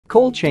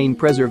Cold chain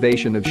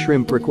preservation of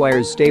shrimp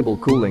requires stable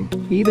cooling.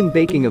 Even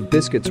baking of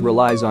biscuits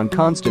relies on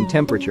constant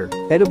temperature.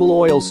 Edible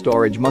oil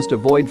storage must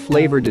avoid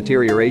flavor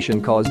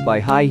deterioration caused by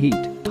high heat.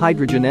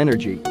 Hydrogen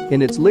energy,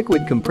 in its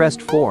liquid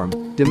compressed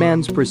form,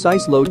 demands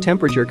precise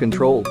low-temperature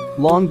control,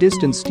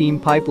 long-distance steam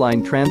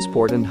pipeline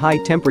transport and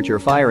high-temperature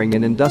firing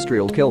in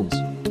industrial kilns.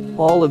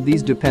 All of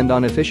these depend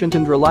on efficient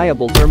and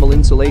reliable thermal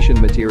insulation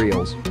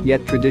materials,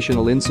 yet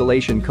traditional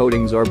insulation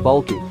coatings are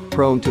bulky,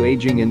 prone to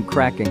aging and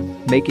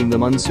cracking, making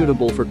them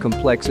unsuitable for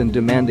complex and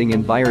demanding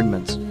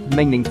environments.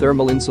 Mengneng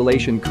Thermal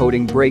Insulation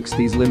Coating breaks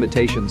these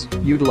limitations,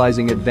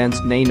 utilizing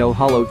advanced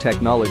nano-hollow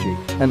technology.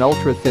 An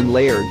ultra-thin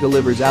layer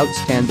delivers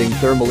outstanding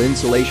thermal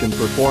insulation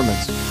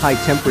performance,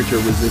 high-temperature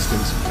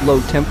resistance,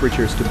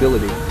 low-temperature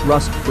stability,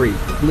 rust-free,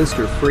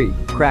 blister-free,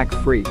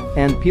 crack-free,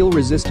 and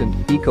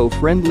peel-resistant,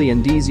 eco-friendly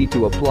and easy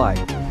to apply.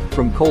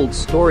 From cold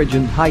storage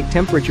and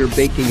high-temperature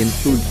baking in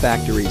food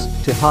factories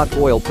to hot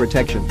oil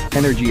protection,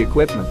 energy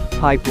equipment,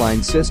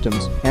 pipeline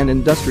systems, and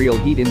industrial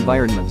heat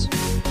environments,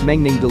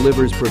 Mengneng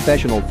delivers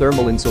professional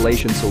thermal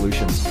insulation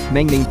solutions.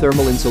 Mengneng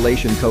Thermal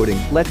Insulation Coating,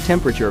 let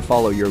temperature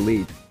follow your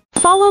lead.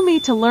 Follow me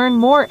to learn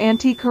more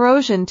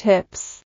anti-corrosion tips.